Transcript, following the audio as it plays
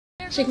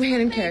Shake my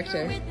hand in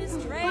character.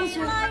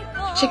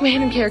 Shake my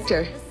hand in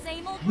character.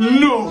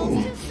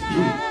 No!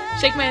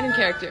 Shake my hand in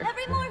character.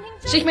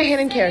 Shake my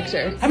hand in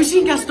character. Have you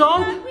seen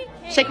Gaston?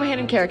 Shake my hand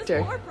in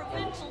character.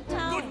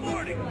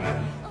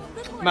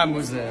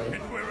 Mademoiselle.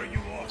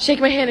 Shake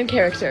my hand in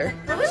character.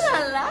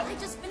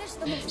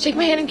 Shake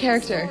my hand in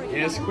character.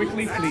 Yes,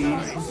 quickly,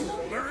 please.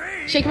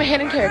 Shake my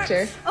hand in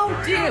character. Oh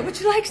dear, would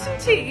you like some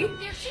tea?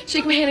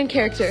 Shake my hand in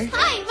character.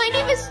 Hi, my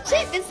name is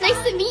Chip. It's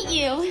nice to meet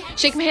you.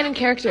 Shake my hand in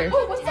character.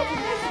 Oh, what's up?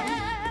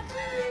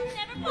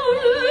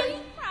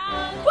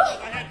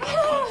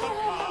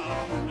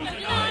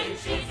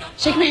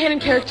 Shake my hand in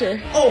character.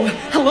 Oh,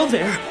 hello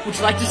there. Would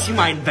you like to see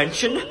my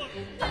invention?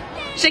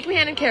 Shake my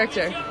hand in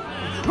character.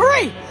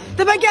 Hurry!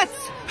 The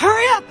baguettes!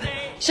 Hurry up!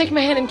 Shake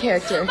my hand in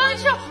character.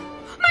 Bonjour,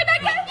 my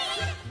baguette.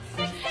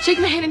 Shake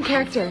my hand in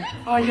character.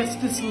 Oh, yes,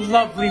 this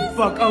lovely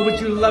book. Oh,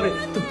 would you love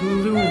it? The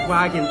Blue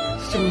Wagon.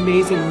 Such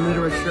amazing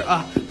literature.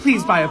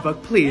 Please buy a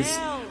book, please.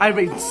 I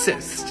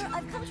insist.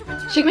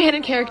 Shake my hand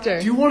in character.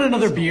 Do you want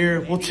another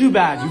beer? Well, too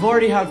bad. You've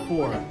already had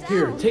 4.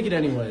 Here, take it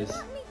anyways.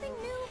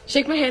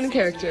 Shake my hand in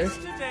character.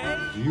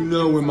 Do you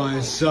know where my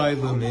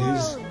asylum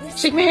is?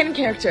 Shake my hand in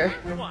character.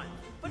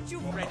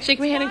 Shake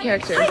my hand in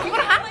character. You want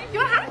a hat? You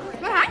want a hat?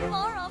 You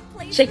want a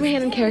hat? Shake my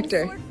hand in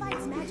character.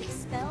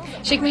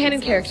 Shake my hand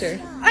in character.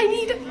 I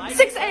need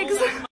 6 eggs.